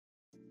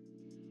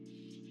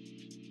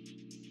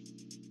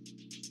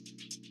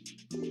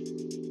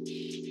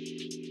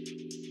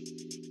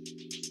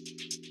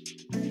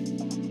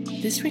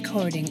This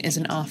recording is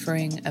an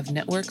offering of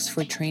Networks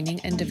for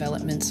Training and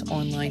Development's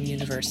online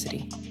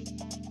university.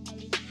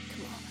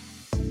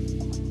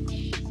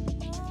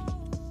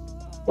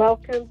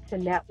 Welcome to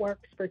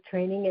Networks for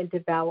Training and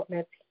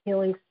Development's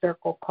Healing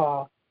Circle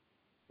Call,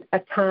 a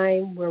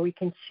time where we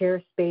can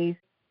share space,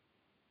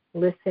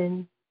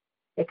 listen,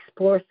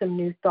 explore some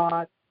new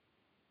thoughts,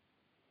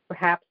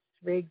 perhaps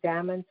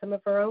re-examine some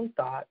of our own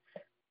thoughts,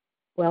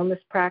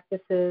 wellness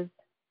practices,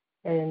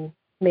 and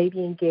maybe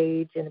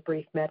engage in a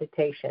brief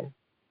meditation.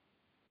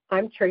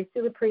 I'm Tracy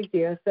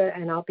Lapriziosa,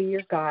 and I'll be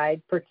your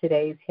guide for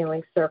today's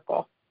Healing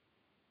Circle.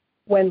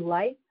 When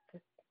life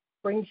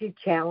brings you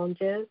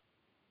challenges,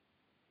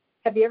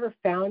 have you ever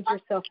found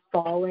yourself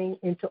falling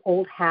into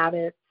old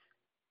habits,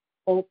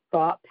 old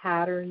thought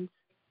patterns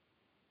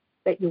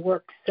that you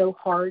work so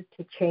hard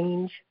to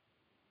change?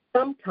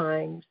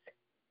 Sometimes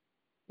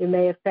you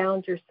may have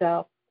found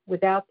yourself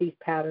without these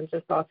patterns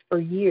or thoughts for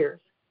years,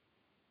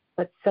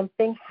 but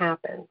something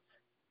happens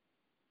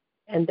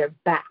and they're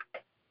back.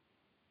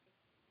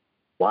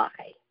 Why?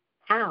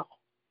 How?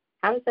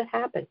 How does that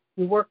happen?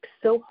 You work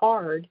so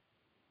hard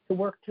to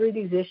work through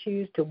these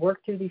issues, to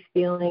work through these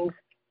feelings,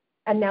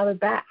 and now they're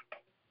back.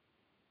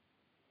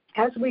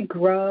 As we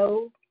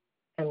grow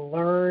and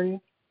learn,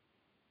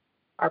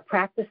 our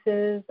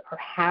practices, our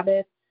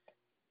habits,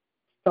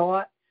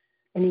 thoughts,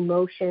 and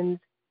emotions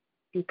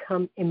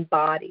become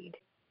embodied.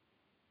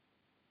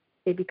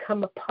 They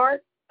become a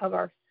part of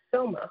our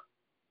soma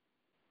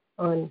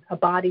on a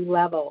body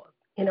level,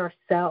 in our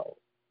cells.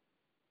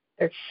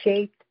 They're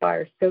shaped by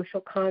our social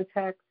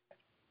context,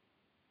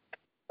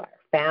 by our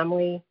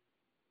family,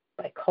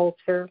 by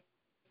culture,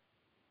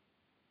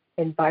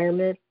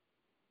 environment.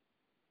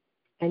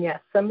 And yes,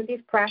 some of these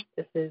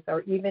practices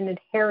are even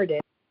inherited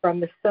from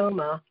the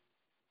soma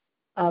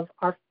of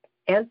our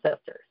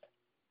ancestors,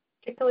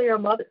 particularly our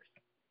mothers.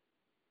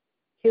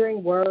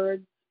 Hearing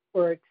words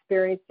or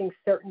experiencing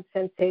certain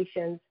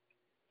sensations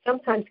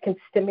sometimes can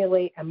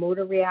stimulate a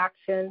motor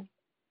reaction,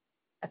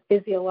 a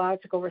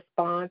physiological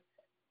response,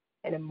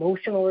 an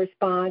emotional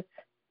response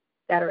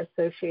that are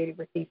associated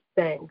with these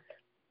things.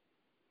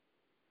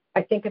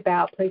 I think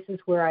about places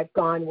where I've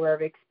gone where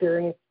I've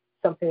experienced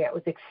something that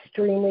was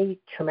extremely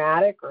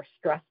traumatic or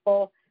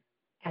stressful,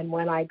 and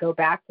when I go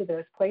back to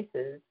those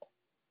places,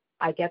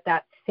 I get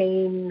that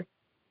same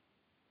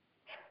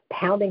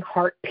pounding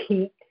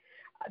heartbeat,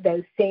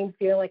 those same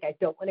feeling like I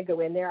don't want to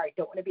go in there, I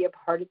don't want to be a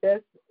part of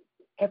this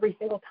every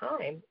single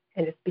time.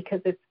 And it's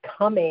because it's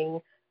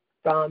coming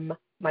from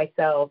my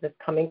cells, it's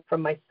coming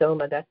from my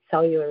soma, that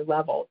cellular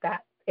level,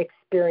 that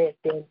experience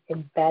being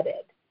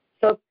embedded.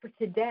 So for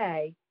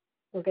today,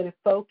 we're going to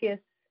focus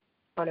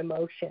on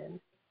emotion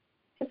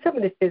and some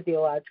of the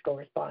physiological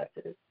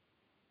responses.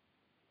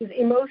 Because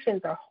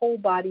emotions are whole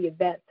body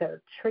events that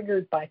are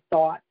triggered by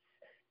thoughts,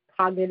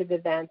 cognitive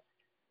events,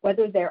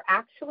 whether they're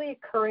actually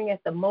occurring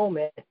at the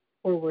moment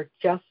or we're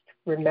just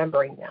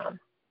remembering them.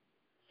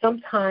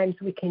 Sometimes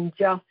we can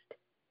just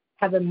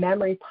have a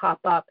memory pop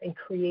up and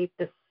create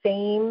the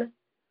same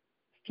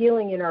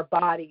feeling in our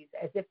bodies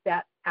as if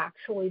that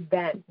actual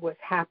event was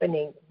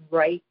happening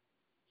right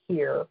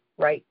here,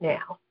 right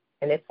now.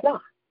 And it's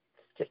not.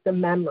 It's just a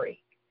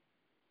memory.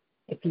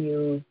 If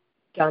you've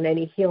done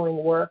any healing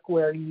work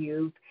where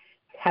you've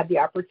had the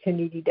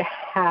opportunity to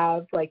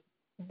have like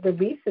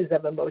releases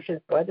of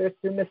emotions, whether it's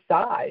through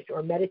massage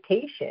or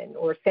meditation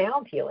or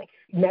sound healing,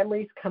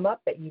 memories come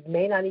up that you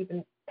may not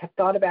even have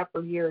thought about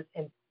for years,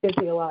 and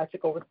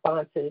physiological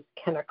responses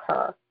can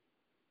occur.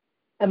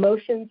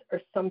 Emotions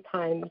are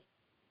sometimes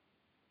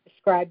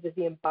described as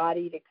the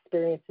embodied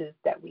experiences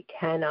that we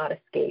cannot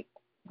escape.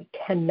 We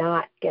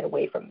cannot get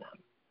away from them.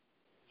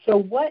 So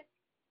what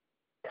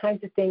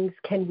kinds of things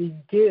can we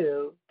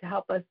do to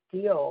help us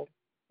deal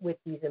with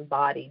these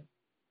embodied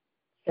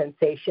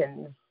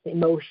sensations,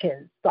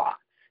 emotions, thoughts?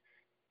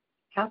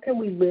 How can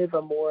we live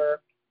a more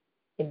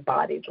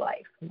embodied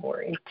life,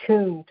 more in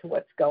tune to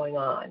what's going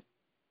on?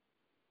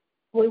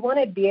 We want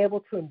to be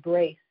able to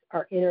embrace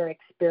our inner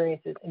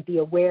experiences and be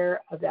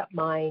aware of that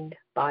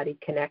mind-body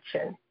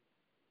connection.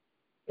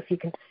 If you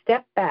can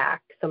step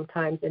back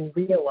sometimes and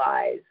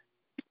realize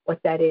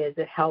what that is,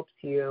 it helps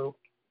you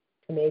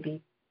to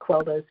maybe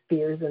quell those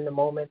fears in the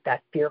moment,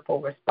 that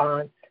fearful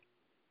response.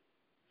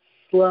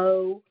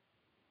 Slow,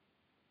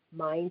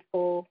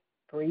 mindful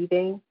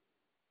breathing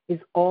is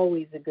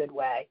always a good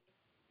way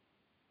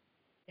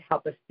to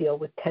help us deal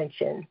with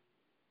tension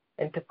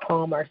and to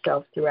calm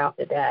ourselves throughout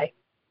the day.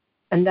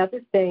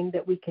 Another thing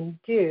that we can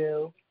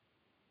do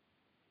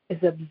is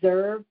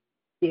observe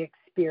the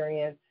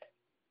experience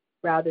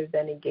rather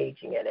than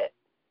engaging in it.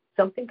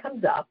 Something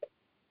comes up,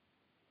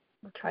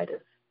 we'll try to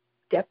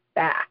step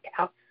back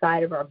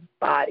outside of our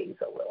bodies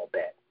a little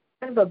bit,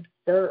 kind of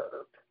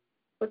observe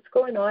what's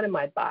going on in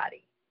my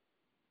body,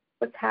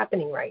 what's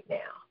happening right now,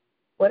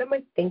 what am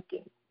I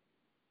thinking,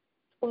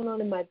 what's going on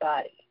in my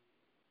body,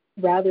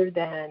 rather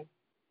than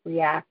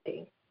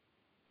reacting.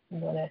 You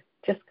want to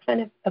just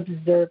kind of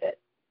observe it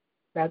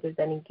rather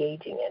than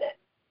engaging in it.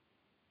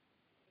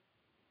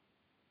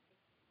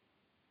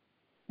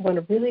 You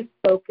want to really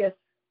focus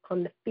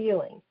on the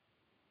feeling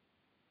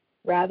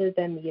rather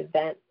than the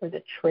event or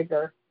the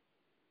trigger,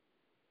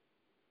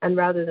 and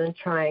rather than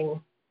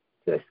trying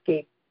to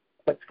escape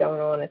what's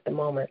going on at the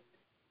moment.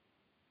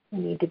 We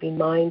need to be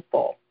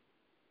mindful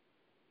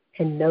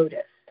and notice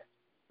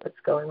what's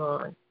going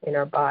on in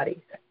our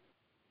bodies.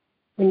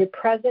 When you're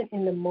present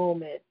in the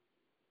moment,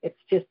 it's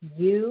just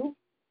you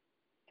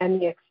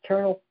and the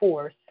external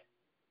force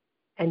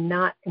and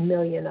not a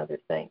million other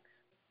things.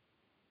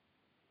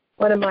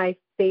 One of my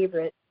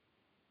favorite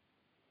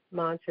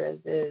mantras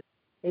is,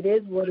 it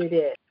is what it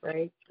is,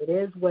 right? It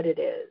is what it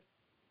is.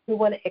 We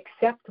want to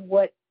accept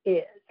what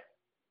is.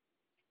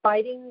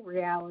 Fighting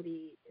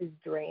reality is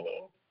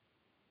draining.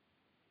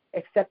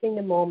 Accepting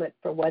the moment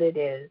for what it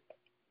is,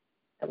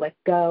 and let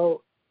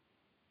go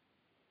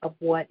of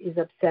what is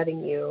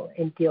upsetting you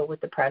and deal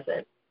with the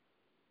present.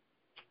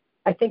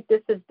 I think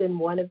this has been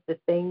one of the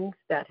things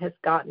that has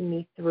gotten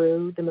me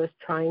through the most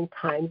trying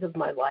times of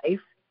my life,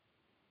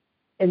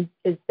 and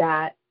is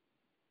that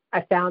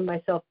I found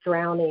myself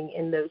drowning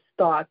in those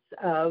thoughts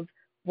of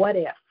what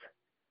if,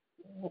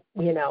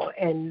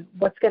 and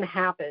what's going to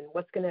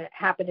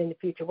happen in the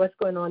future, what's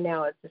going on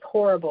now, it's just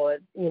horrible,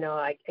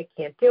 I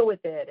can't deal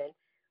with it. And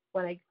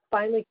when I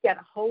finally get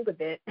a hold of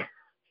it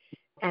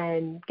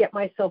and get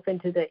myself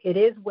into it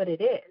is what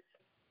it is,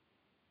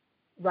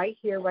 right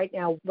here, right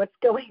now, what's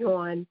going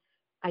on,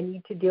 I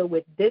need to deal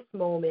with this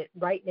moment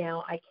right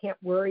now. I can't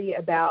worry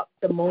about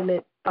the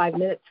moment 5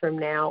 minutes from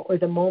now or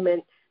the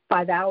moment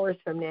 5 hours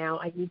from now.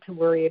 I need to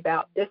worry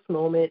about this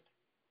moment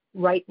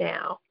right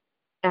now.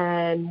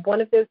 And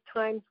one of those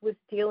times was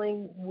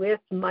dealing with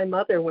my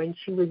mother when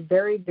she was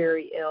very,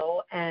 very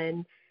ill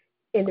and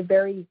in a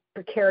very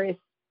precarious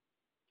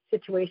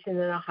situation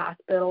in a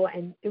hospital,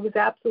 and it was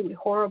absolutely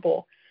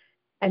horrible.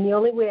 And the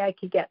only way I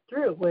could get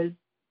through was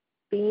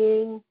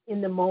being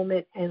in the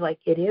moment and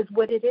it is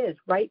what it is.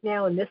 Right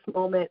now in this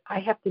moment, I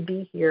have to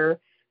be here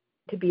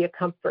to be a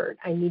comfort.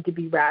 I need to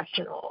be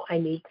rational. I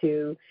need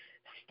to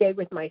stay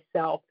with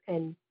myself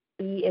and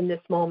be in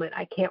this moment.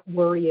 I can't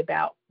worry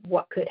about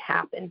what could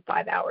happen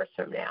 5 hours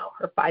from now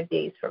or 5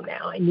 days from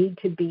now. I need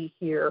to be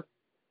here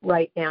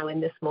right now in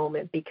this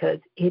moment because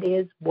it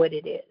is what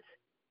it is.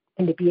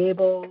 And to be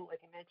able, like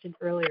I mentioned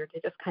earlier,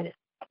 to just kind of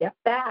step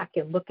back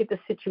and look at the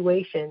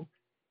situation,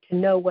 to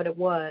know what it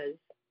was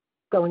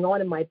going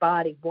on in my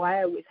body,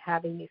 why I was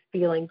having these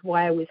feelings,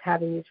 why I was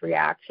having these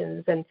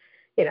reactions, and,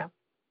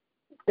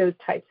 those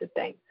types of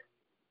things.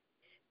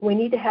 We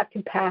need to have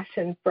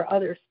compassion for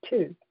others,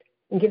 too,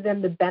 and give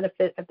them the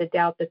benefit of the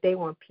doubt that they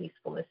want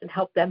peacefulness and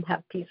help them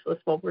have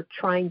peacefulness while we're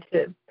trying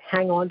to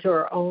hang on to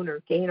our own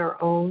or gain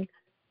our own.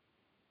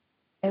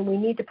 And we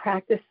need to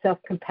practice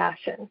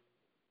self-compassion,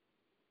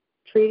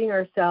 treating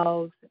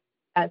ourselves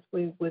as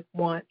we would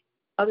want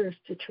others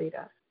to treat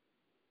us.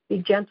 Be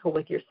gentle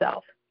with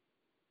yourself.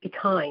 Be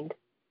kind.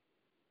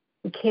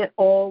 We can't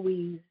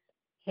always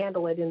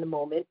handle it in the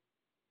moment,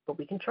 but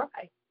we can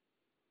try.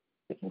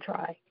 We can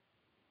try.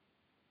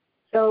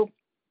 So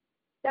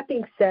that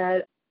being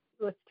said,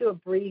 let's do a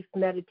brief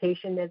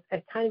meditation as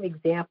a kind of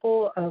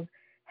example of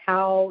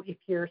how, if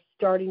you're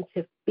starting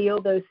to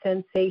feel those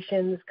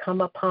sensations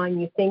come upon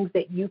you, things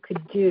that you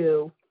could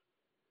do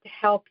to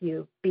help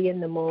you be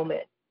in the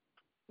moment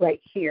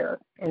right here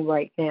and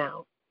right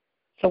now.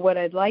 So what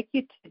I'd like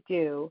you to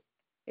do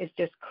is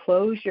just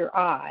close your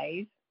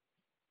eyes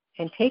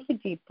and take a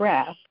deep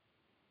breath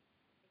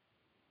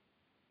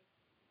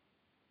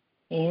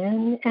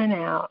in and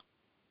out.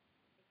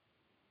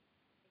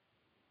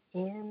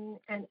 In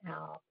and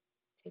out.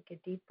 Take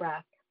a deep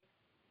breath.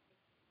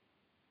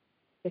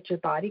 Get your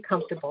body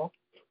comfortable.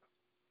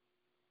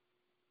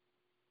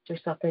 Get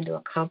yourself into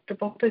a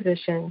comfortable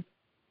position.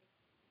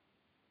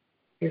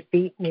 Your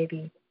feet may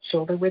be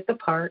shoulder width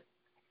apart.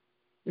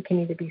 You can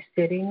either be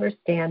sitting or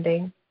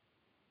standing.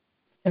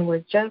 And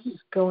we're just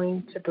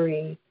going to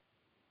breathe.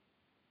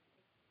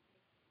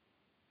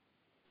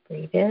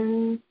 Breathe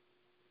in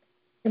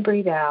and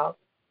breathe out.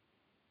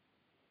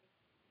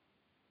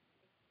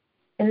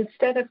 And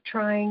instead of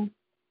trying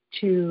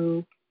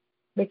to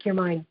make your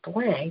mind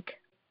blank,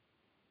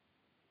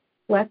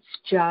 let's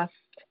just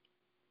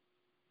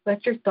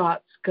let your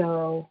thoughts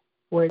go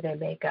where they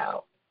may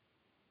go.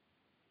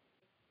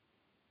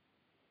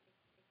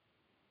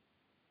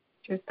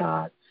 Let your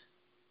thoughts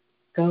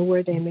go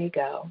where they may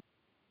go.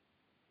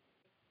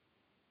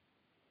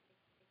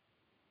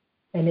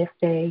 And if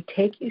they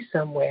take you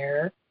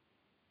somewhere,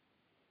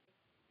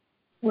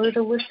 we're to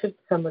elicit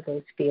some of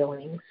those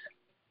feelings.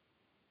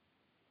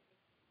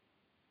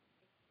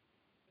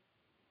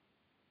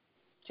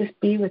 Just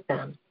be with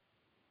them.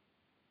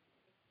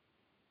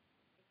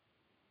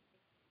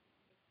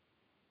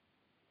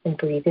 And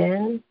breathe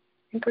in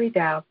and breathe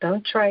out.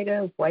 Don't try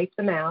to wipe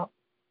them out.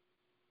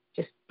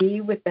 Just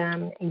be with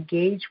them,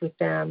 engage with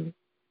them,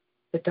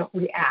 but don't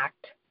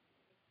react.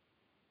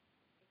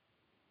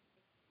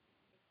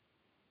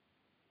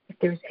 If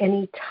there's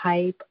any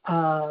type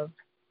of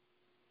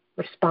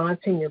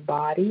response in your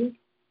body,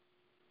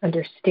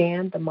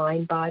 understand the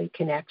mind-body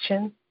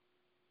connection.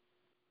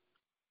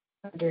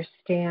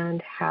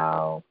 Understand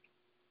how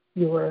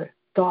your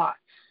thoughts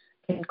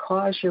can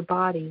cause your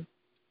body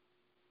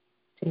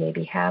to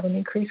maybe have an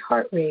increased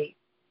heart rate,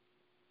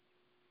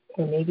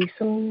 or maybe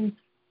some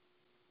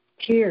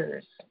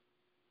tears.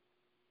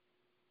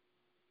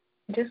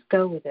 Just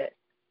go with it.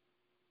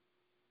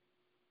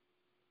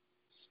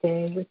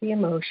 Stay with the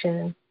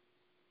emotion.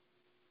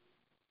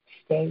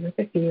 Stay with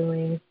the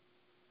feeling.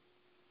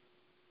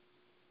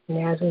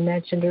 And as we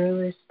mentioned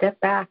earlier, step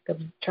back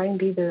and try and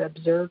be the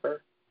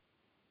observer.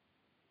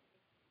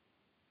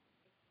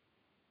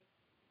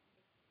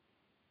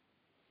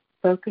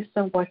 Focus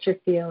on what you're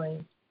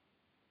feeling.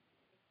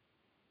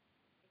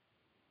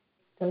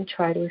 Don't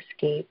try to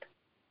escape.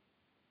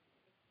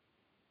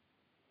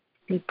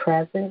 Be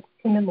present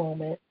in the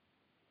moment.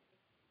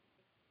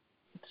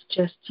 It's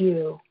just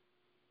you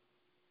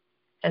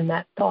and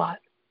that thought,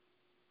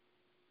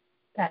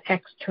 that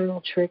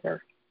external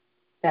trigger,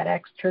 that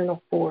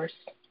external force.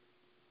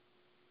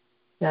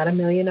 Not a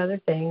million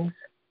other things,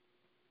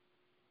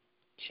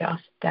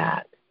 just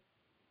that.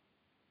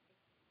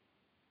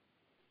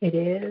 It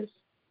is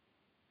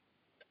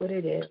what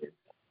it is.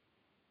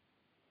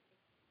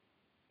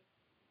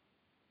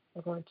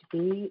 We're going to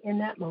be in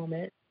that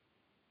moment.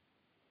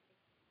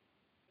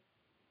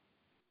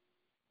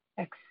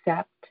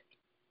 Accept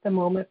the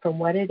moment from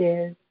what it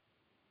is.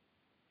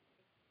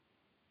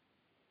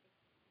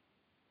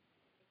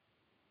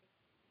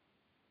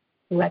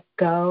 Let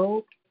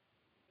go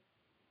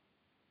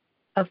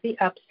of the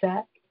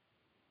upset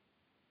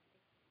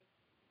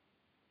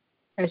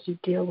as you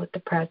deal with the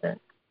present.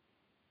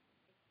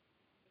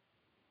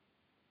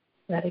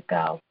 Let it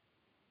go.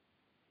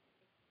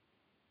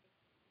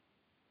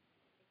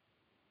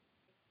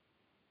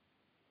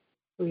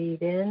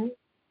 Breathe in,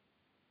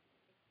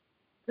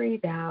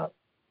 breathe out.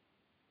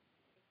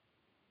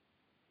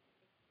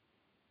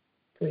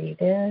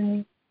 Breathe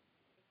in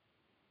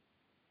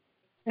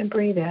and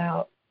breathe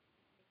out.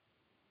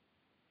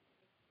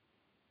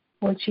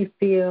 Once you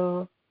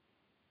feel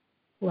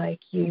like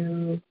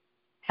you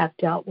have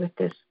dealt with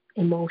this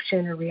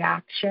emotion or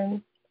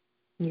reaction,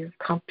 and you're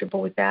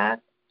comfortable with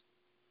that,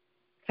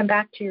 come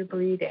back to your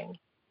breathing.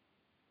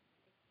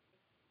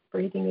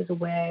 Breathing is a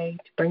way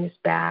to bring us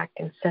back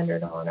and center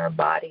it on our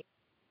body.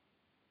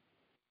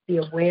 Be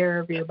aware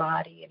of your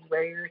body and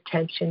where your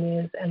attention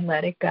is and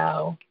let it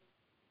go.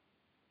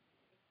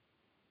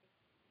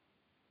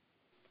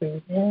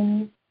 Breathe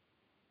in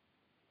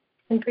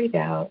and breathe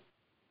out.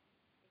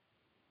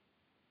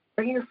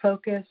 Bring your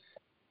focus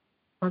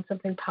on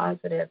something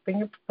positive. Bring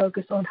your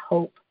focus on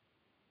hope,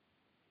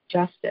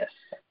 justice,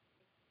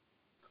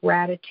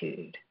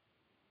 gratitude,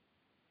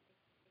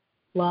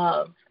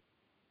 love,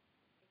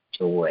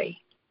 joy,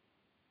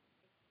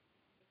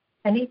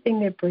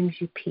 anything that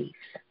brings you peace.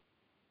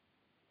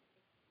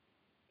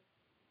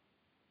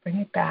 Bring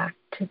it back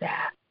to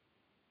that.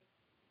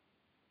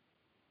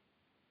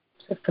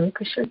 So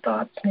focus your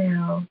thoughts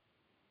now.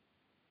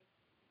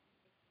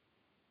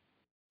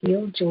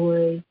 Feel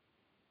joy.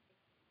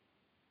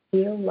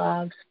 Feel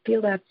love.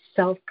 Feel that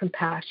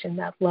self-compassion,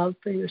 that love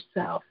for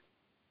yourself.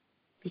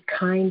 Be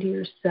kind to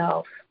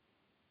yourself.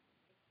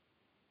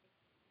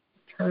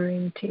 Be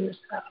kind to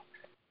yourself.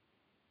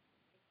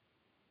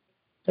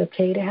 It's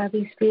okay to have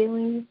these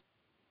feelings.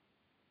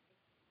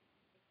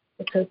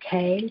 It's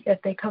okay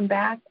that they come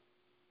back.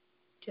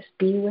 Just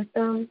be with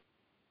them.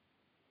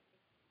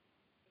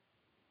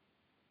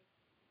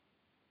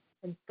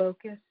 And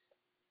focus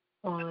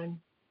on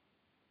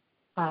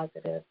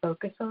positive.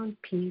 Focus on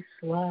peace,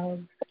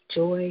 love,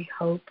 joy,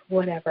 hope,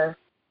 whatever.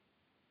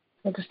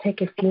 We'll just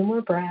take a few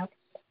more breaths.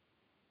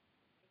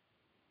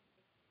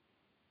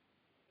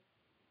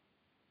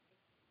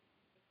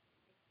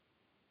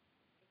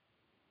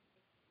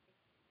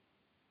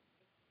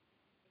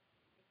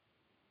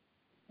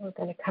 We're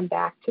going to come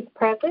back to the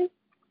present,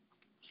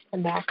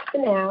 come back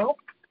to now.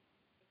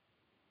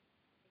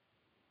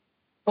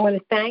 I want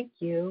to thank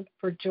you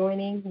for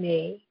joining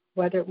me,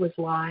 whether it was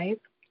live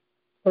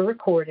or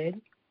recorded.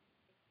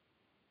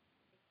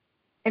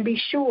 And be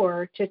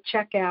sure to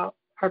check out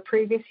our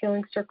previous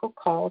Healing Circle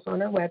calls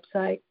on our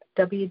website,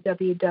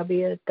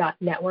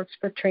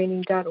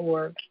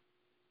 www.networksfortraining.org.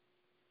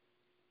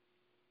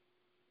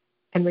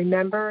 And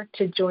remember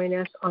to join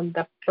us on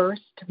the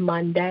first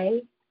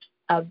Monday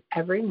of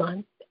every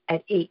month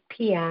at 8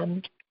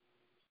 p.m.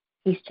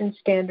 Eastern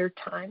Standard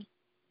Time.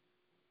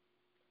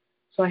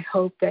 So I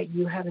hope that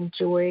you have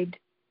enjoyed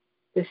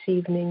this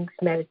evening's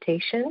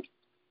meditation.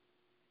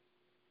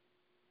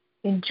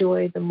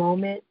 Enjoy the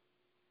moment.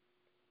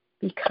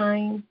 Be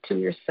kind to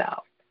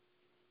yourself.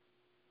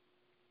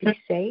 Be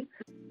safe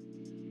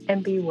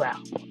and be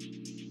well.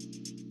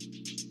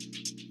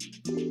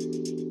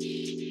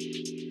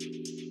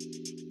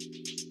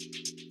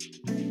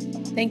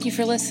 Thank you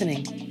for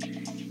listening.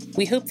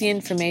 We hope the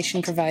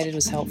information provided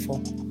was helpful.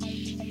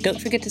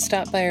 Don't forget to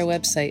stop by our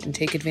website and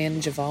take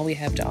advantage of all we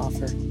have to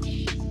offer.